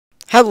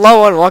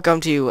Hello and welcome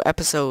to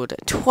episode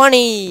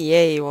 20,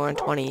 yay, we're on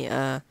 20,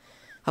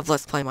 of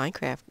Let's Play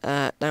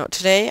Minecraft. Now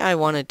today I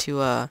wanted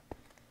to,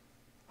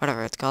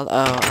 whatever it's called,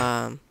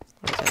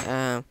 what is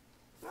it,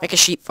 make a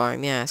sheep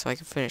farm, yeah, so I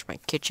can finish my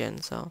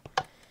kitchen, so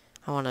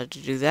I wanted to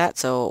do that,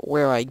 so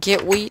where I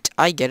get wheat,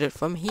 I get it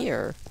from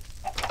here,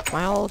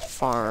 my old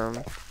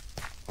farm,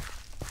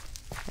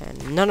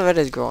 and none of it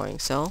is growing,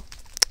 so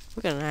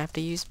we're gonna have to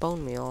use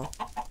bone meal.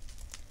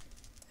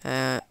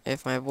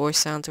 If my voice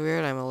sounds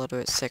weird, I'm a little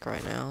bit sick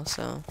right now,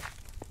 so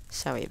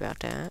sorry about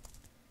that.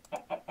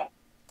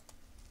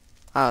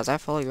 Oh, is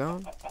that fully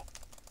grown?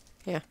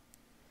 Yeah,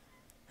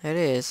 it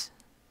is.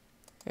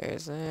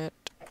 There's it.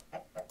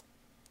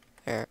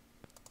 There.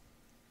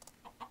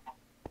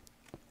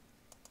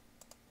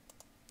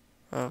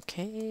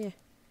 Okay.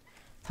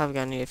 Probably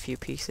gonna need a few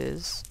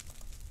pieces.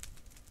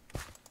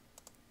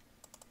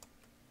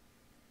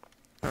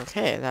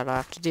 Okay, that'll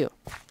have to do.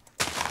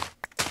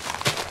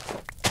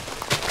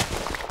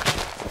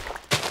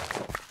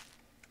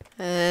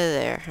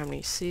 There. How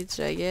many seeds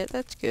did I get?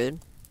 That's good.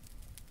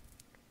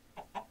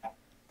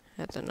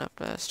 That's enough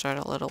to start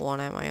a little one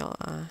at my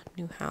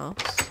new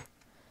house.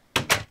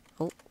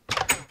 Oh.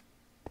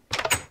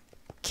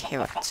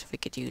 Carrots. If we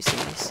could use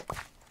these.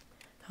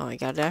 Oh my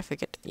god, did I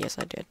forget? Yes,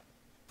 I did.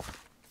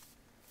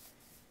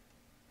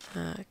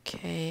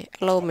 Okay.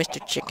 Hello,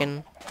 Mr.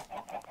 Chicken.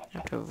 I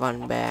have to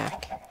run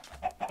back.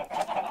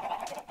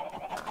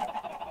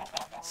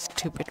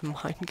 Stupid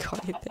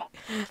minecart thing.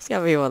 It's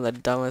gotta be one of the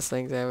dumbest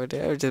things I ever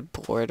did. I was just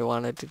bored,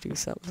 wanted to do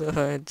something,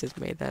 so I just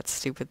made that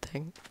stupid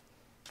thing.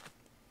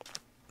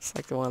 It's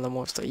like one of the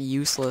most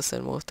useless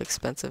and most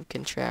expensive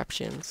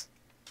contraptions.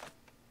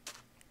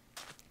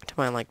 To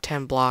mine like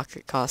 10 blocks,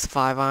 it costs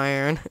 5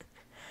 iron.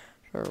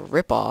 Or a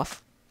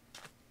rip-off.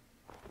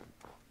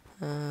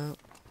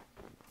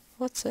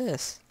 What's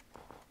this?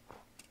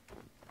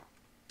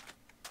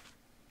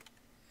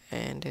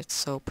 And it's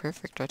so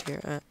perfect right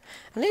here.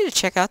 I need to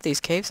check out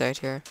these caves right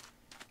here.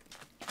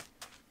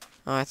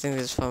 Oh, I think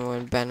this is from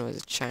when Ben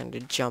was trying to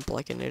jump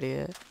like an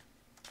idiot.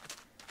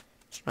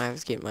 So I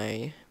was getting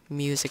my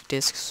music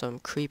discs from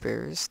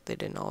creepers. They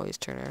didn't always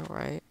turn out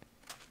right.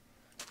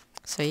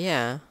 So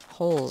yeah,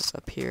 holes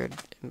appeared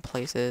in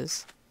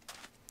places.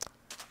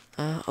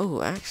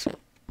 Oh, actually,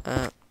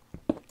 could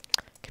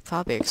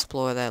probably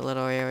explore that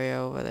little area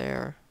over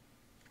there.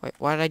 Wait,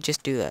 why did I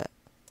just do that?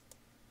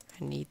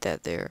 I need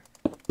that there.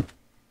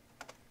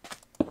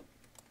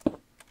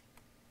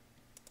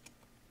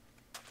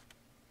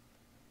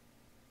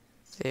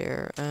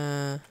 There,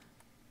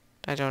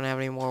 I don't have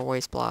any more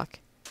waste block.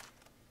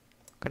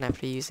 Gonna have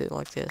to use it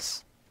like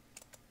this.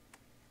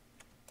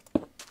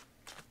 I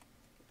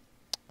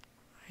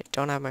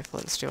don't have my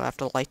flint and steel. I have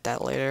to light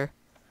that later.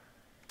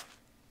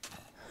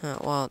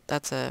 Well,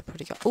 that's a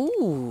pretty good.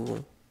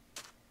 Ooh!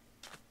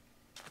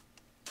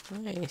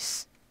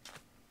 Nice.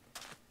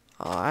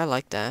 Oh, I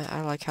like that.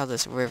 I like how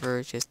this river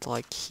is just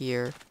like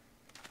here.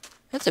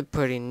 That's a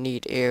pretty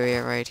neat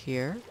area right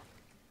here.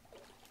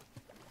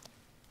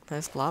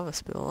 Nice lava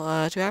spill.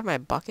 Do I have my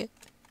bucket?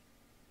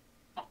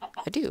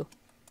 I do.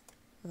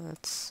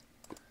 Let's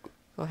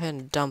go ahead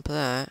and dump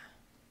that.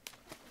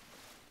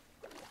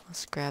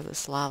 Let's grab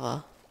this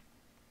lava.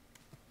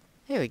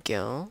 There we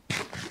go.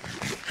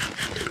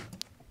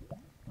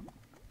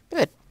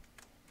 Good.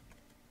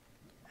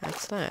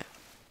 That's that.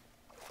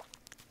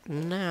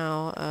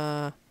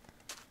 Now,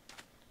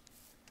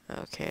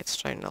 okay, it's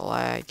starting to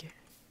lag.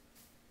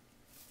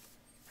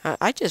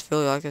 I just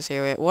really like this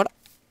area. What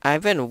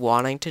I've been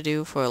wanting to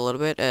do for a little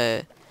bit,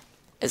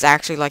 is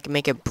actually, like,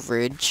 make a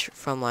bridge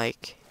from,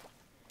 like,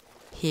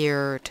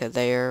 here to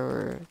there,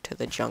 or to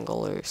the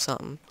jungle or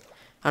something.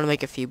 I want to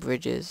make a few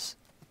bridges,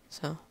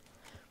 so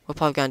we're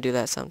probably gonna do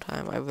that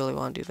sometime. I really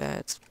want to do that.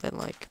 It's been,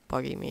 like,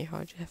 bugging me how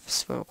I just have to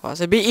swim across.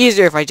 It'd be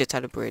easier if I just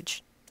had a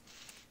bridge.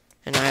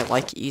 And I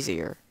like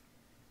easier.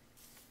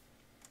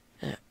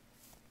 Yeah.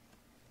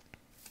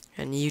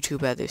 And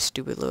YouTube had this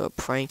stupid little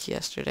prank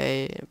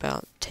yesterday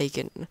about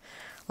taking,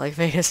 like,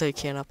 making it so you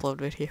can't upload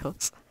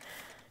videos.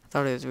 I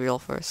thought it was real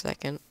for a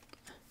second.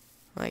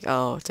 Like,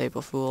 oh, it's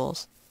April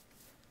Fools.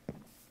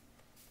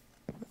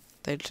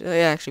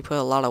 They actually put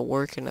a lot of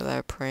work into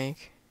that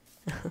prank.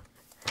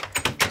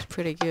 It's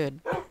pretty good.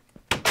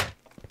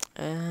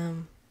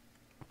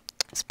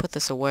 Let's put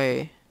this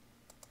away.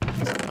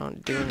 So I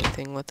don't do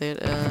anything with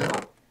it.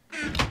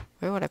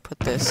 Where would I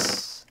put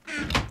this?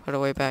 Put it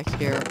way back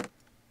here.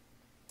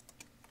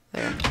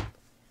 There.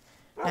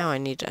 Now I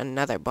need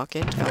another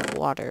bucket of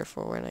water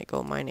for when I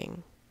go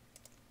mining.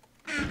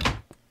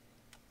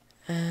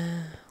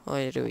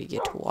 Where do we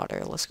get to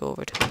water? Let's go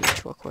over to the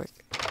beach real quick.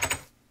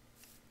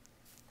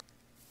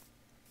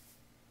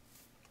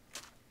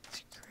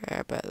 Let's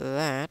grab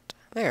that.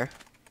 There.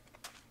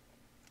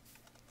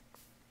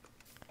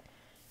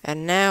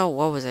 And now,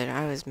 what was it?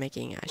 I was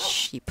making a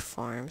sheep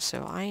farm,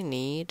 so I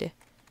need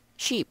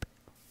sheep.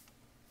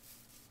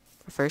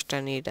 First,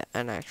 I need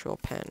an actual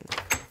pen.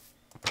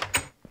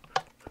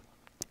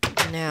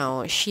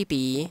 Now,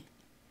 sheepy.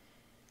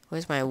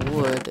 Where's my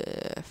wood?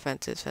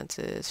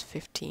 Fences,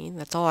 15.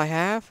 That's all I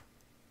have?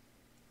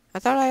 I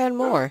thought I had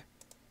more.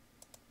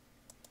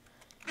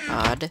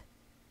 Odd.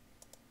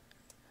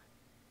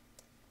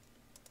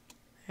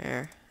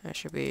 There. That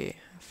should be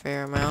a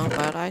fair amount,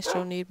 but I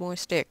still need more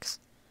sticks.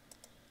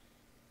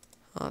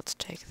 Let's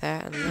take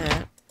that and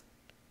that.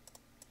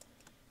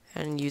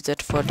 And use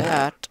it for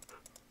that.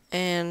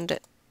 And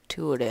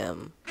 2 of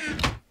them.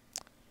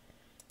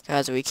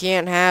 Because we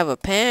can't have a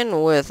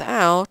pen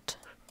without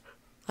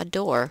a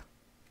door.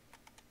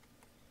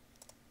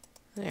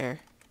 There.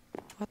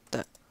 What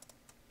the?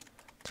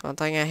 That's one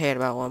thing I hate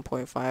about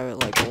 1.5. It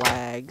like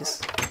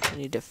lags. I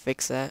need to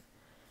fix that.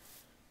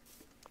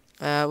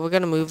 We're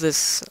gonna move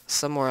this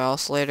somewhere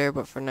else later,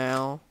 but for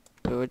now,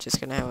 we were just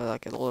gonna have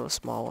like a little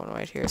small one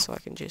right here so I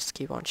can just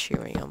keep on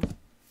shooting them.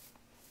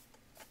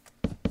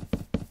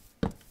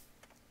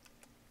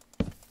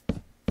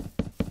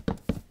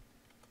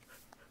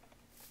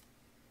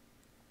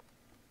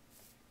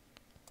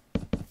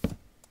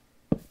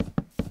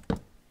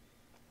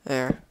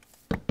 There.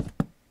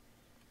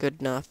 Good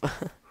enough.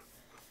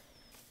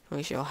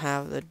 We shall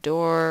have the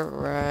door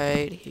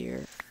right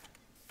here.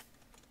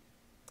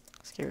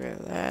 Let's get rid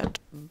of that.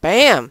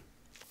 Bam!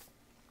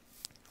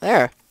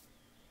 There.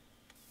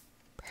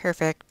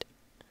 Perfect.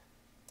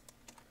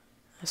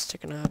 Let's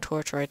stick another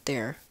torch right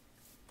there.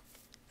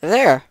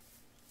 There!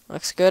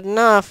 Looks good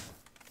enough.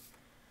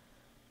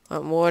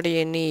 What more do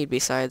you need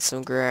besides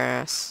some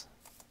grass?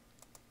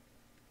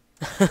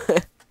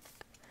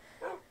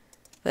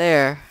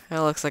 There. That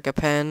looks like a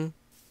pen.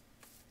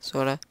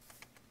 Sorta.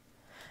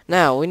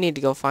 Now, we need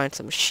to go find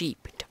some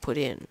sheep to put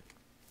in.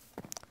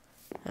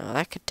 Now,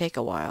 that could take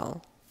a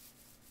while.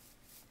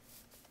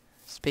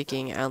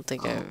 Speaking, I don't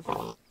think I've...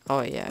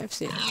 Oh, yeah, I've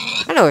seen...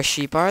 I know where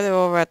sheep are. They're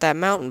over at that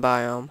mountain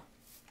biome.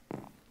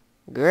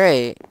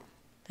 Great.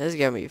 This is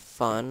gonna be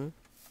fun.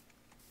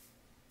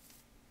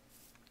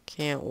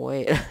 Can't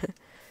wait.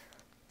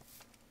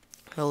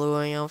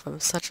 Luring out from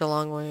such a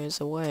long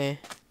ways away.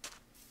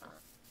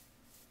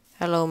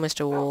 Hello,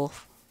 Mr.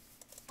 Wolf.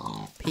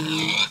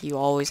 P, you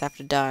always have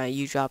to die.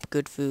 You drop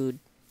good food.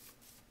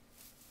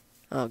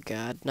 Oh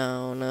god,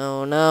 no,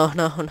 no, no,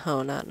 no,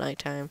 no, not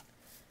nighttime.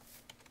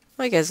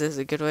 I guess this is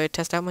a good way to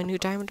test out my new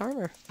diamond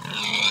armor.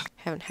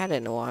 Haven't had it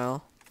in a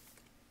while.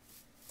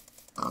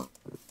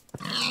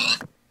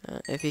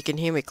 If you can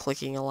hear me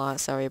clicking a lot,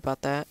 sorry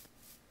about that.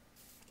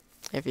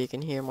 If you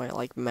can hear my,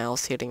 like,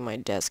 mouse hitting my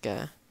desk,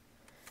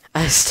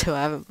 I still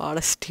haven't bought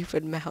a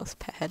stupid mouse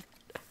pad.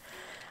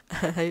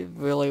 I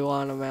really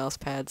want a mouse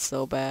pad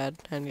so bad.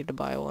 I need to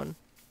buy one.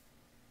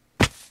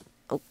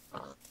 Oh.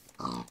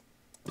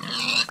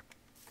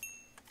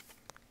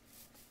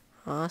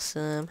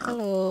 Awesome.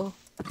 Hello.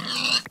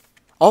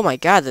 Oh my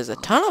god, there's a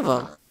ton of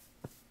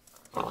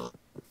them.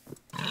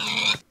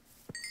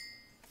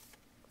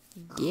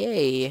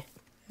 Yay.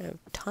 I have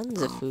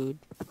tons of food.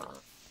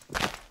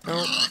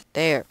 Oh,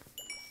 there.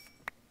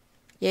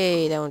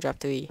 Yay, that one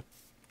dropped 3.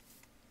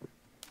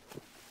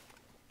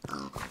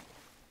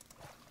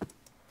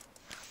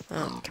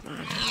 Oh, come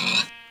on.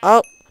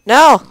 Oh,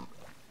 no!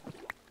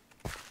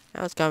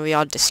 Now it's gonna be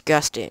all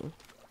disgusting.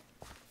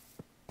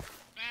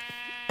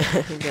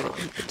 I'm gonna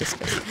eat the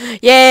disgusting.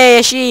 Yay,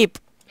 a sheep!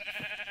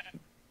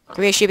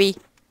 Come here, sheepy.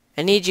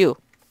 I need you.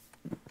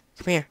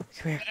 Come here,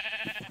 come here.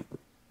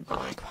 Come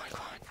on, come on,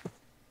 come on.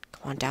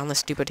 Come on down the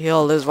stupid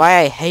hill. This is why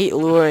I hate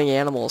luring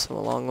animals from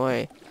a long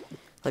way.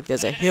 Like,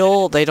 there's a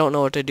hill, they don't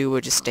know what to do, we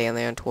just stand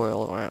there and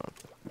twirl around.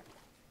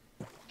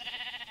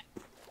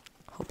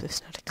 Hope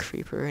there's not a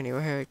creeper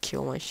anywhere to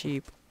kill my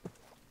sheep.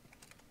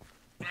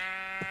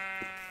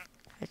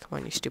 Hey, come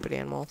on, you stupid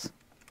animals.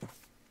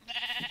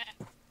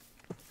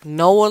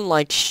 No one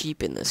likes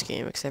sheep in this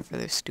game except for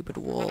their stupid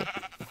wool.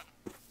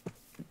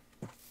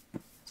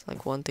 It's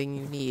like one thing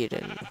you need,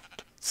 and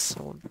it's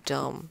so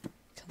dumb.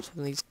 It comes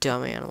from these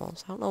dumb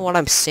animals. I don't know what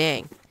I'm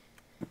saying.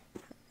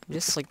 I'm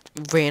just like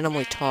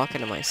randomly talking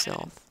to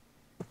myself.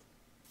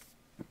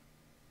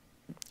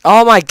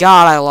 Oh my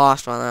god, I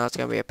lost one. Now it's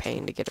gonna be a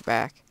pain to get it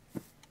back.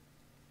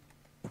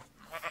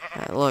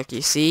 Look,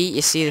 you see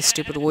the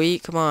stupid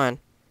wheat? Come on.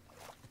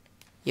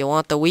 You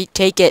want the wheat?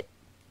 Take it.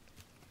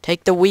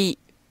 Take the wheat.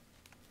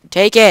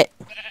 Take it.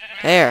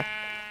 There.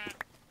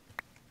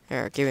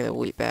 There, give me the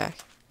wheat back.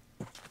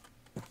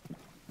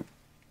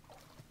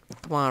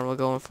 Come on, we're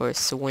going for a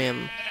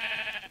swim.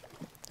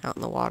 Out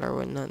in the water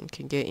where nothing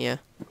can get you.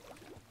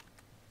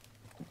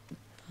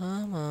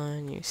 Come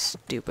on, you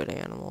stupid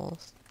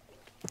animals.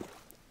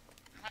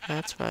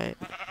 That's right.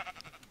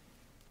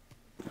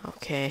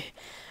 Okay.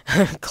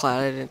 Glad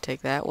I didn't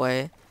take that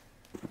way.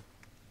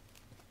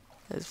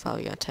 This is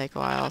probably gonna take a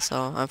while, so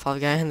I'm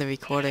probably gonna end the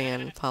recording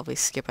and probably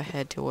skip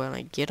ahead to when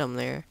I get them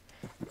there.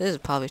 This will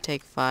probably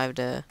take 5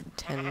 to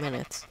 10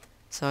 minutes.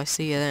 So I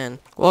see you then.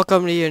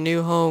 Welcome to your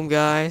new home,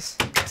 guys.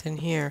 It's in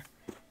here.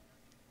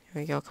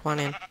 Here we go. Come on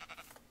in.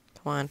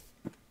 Come on.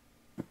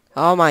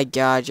 Oh my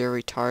god, you're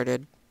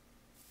retarded.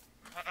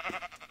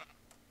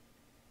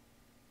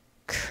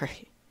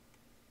 Great.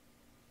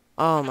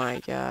 Oh my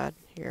god.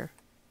 Here.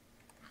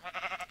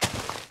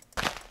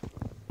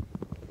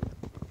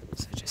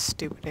 Such a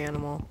stupid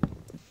animal.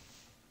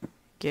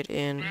 get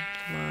in.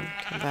 Come on,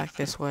 come back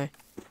this way.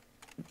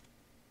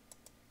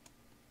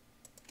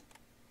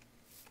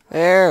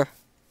 There.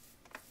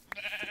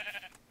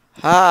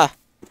 Ha!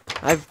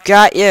 I've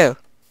got you!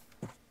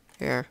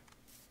 Here.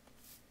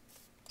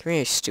 Come here,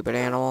 you stupid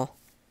animal.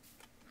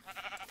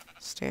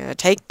 Stand there.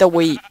 Take the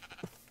wheat.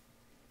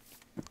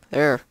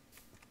 There.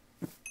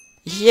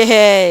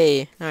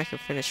 Yay! Now I can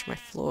finish my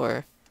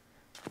floor.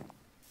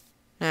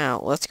 Now,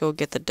 let's go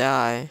get the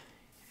dye.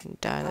 And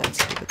dye that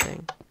stupid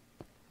thing.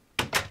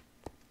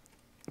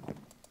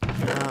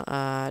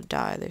 Now,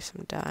 dye. There's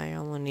some dye. I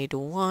only need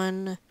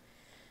one.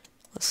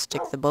 Let's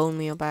stick the bone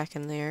meal back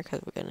in there,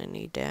 because we're gonna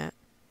need that.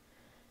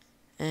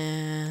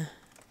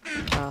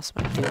 What else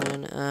am I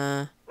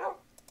doing?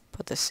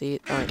 Put the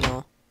seed. Oh, wait,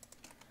 no.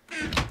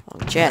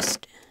 Long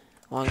chest.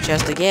 Long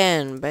chest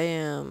again.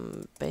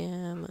 Bam.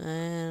 Bam.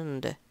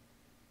 And...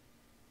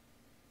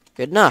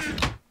 good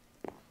enough.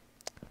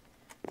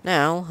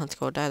 Now, let's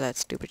go dye that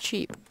stupid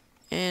sheep.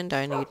 And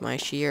I need my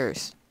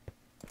shears.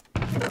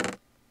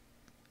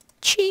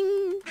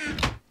 Ching!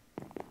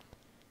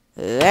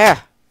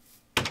 There!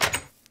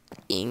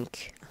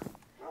 Ink.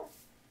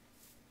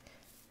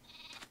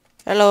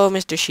 Hello,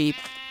 Mr. Sheep.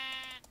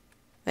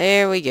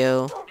 There we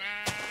go.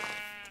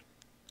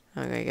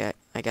 Okay,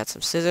 I got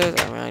some scissors.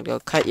 I'm gonna go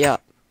cut you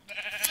up.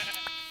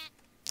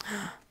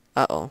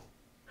 Uh-oh.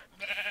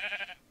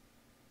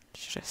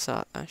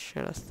 I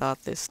should have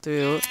thought this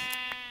through.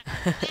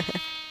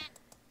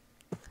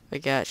 We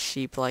got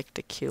sheep like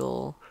to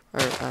kill, or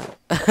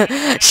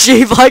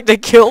sheep like to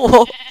kill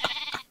wolves.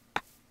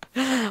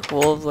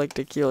 Wolves like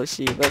to kill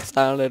sheep. That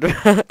sounded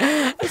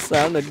that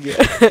sounded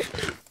good.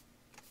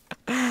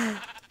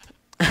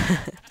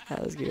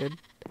 That was good.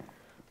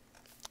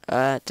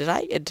 Did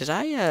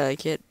I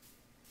get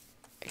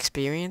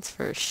experience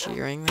for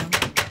shearing them?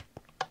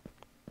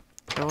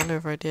 I wonder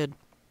if I did.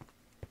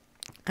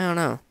 I don't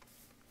know.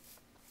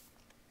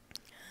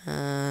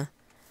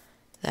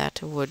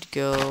 That would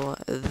go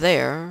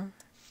there.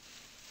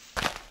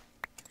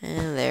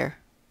 And there.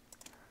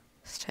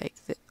 Let's take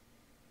the...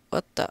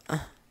 what the...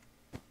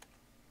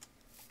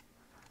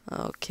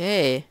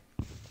 okay.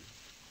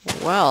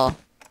 Well.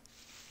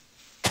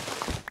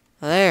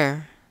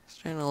 There. It's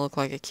starting to look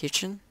like a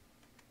kitchen.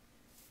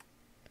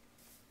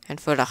 And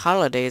for the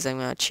holidays, I'm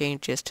gonna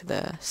change this to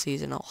the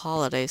seasonal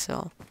holiday,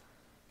 so...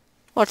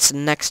 what's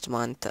next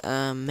month?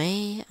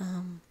 May?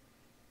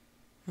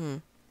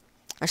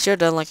 I should have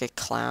done like a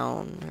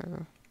clown,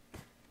 or...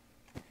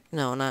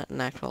 no, not an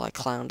actual like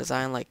clown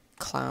design, like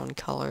clown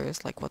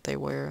colors, like what they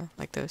wear.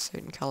 Like those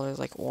certain colors,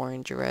 like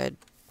orange, red.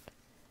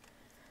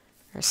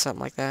 Or something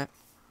like that.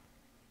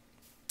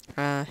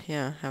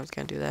 Yeah, I was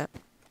gonna do that.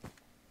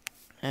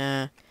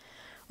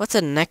 What's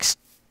the next,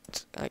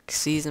 like,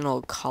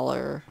 seasonal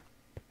color?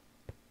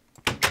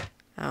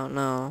 I don't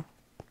know.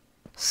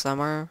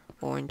 Summer?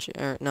 Orange?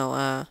 Or,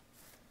 no,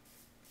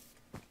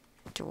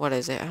 what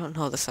is it? I don't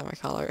know the summer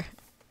color.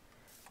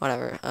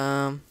 Whatever.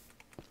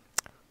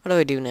 What do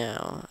we do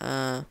now?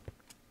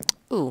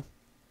 What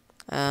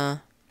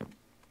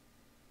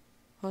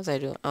was I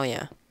doing? Oh,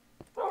 yeah.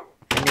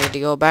 I need to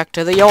go back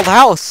to the old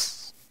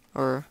house!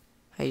 Or,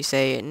 how you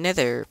say,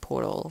 nether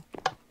portal.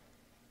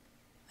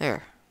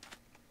 There.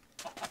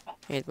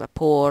 Here's my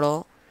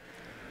portal.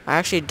 I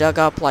actually dug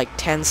up like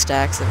 10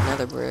 stacks of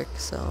nether brick,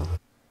 so...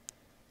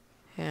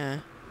 yeah.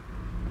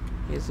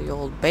 Here's the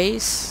old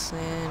base,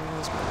 and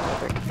here's my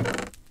nether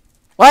brick.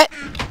 What?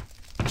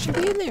 It should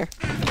be in there.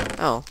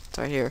 Oh, it's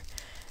right here.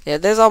 Yeah,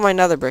 there's all my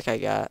nether brick I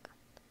got.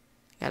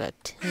 Got a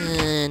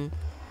ton.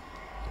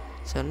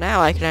 So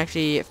now I can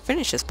actually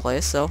finish this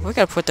place, so we're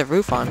gonna put the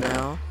roof on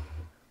now.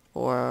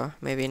 Or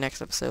maybe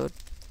next episode.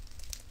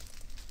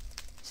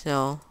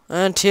 So,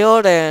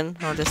 until then,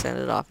 I'll just end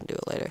it off and do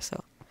it later,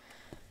 so.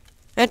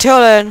 Until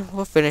then,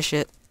 we'll finish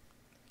it.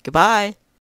 Goodbye.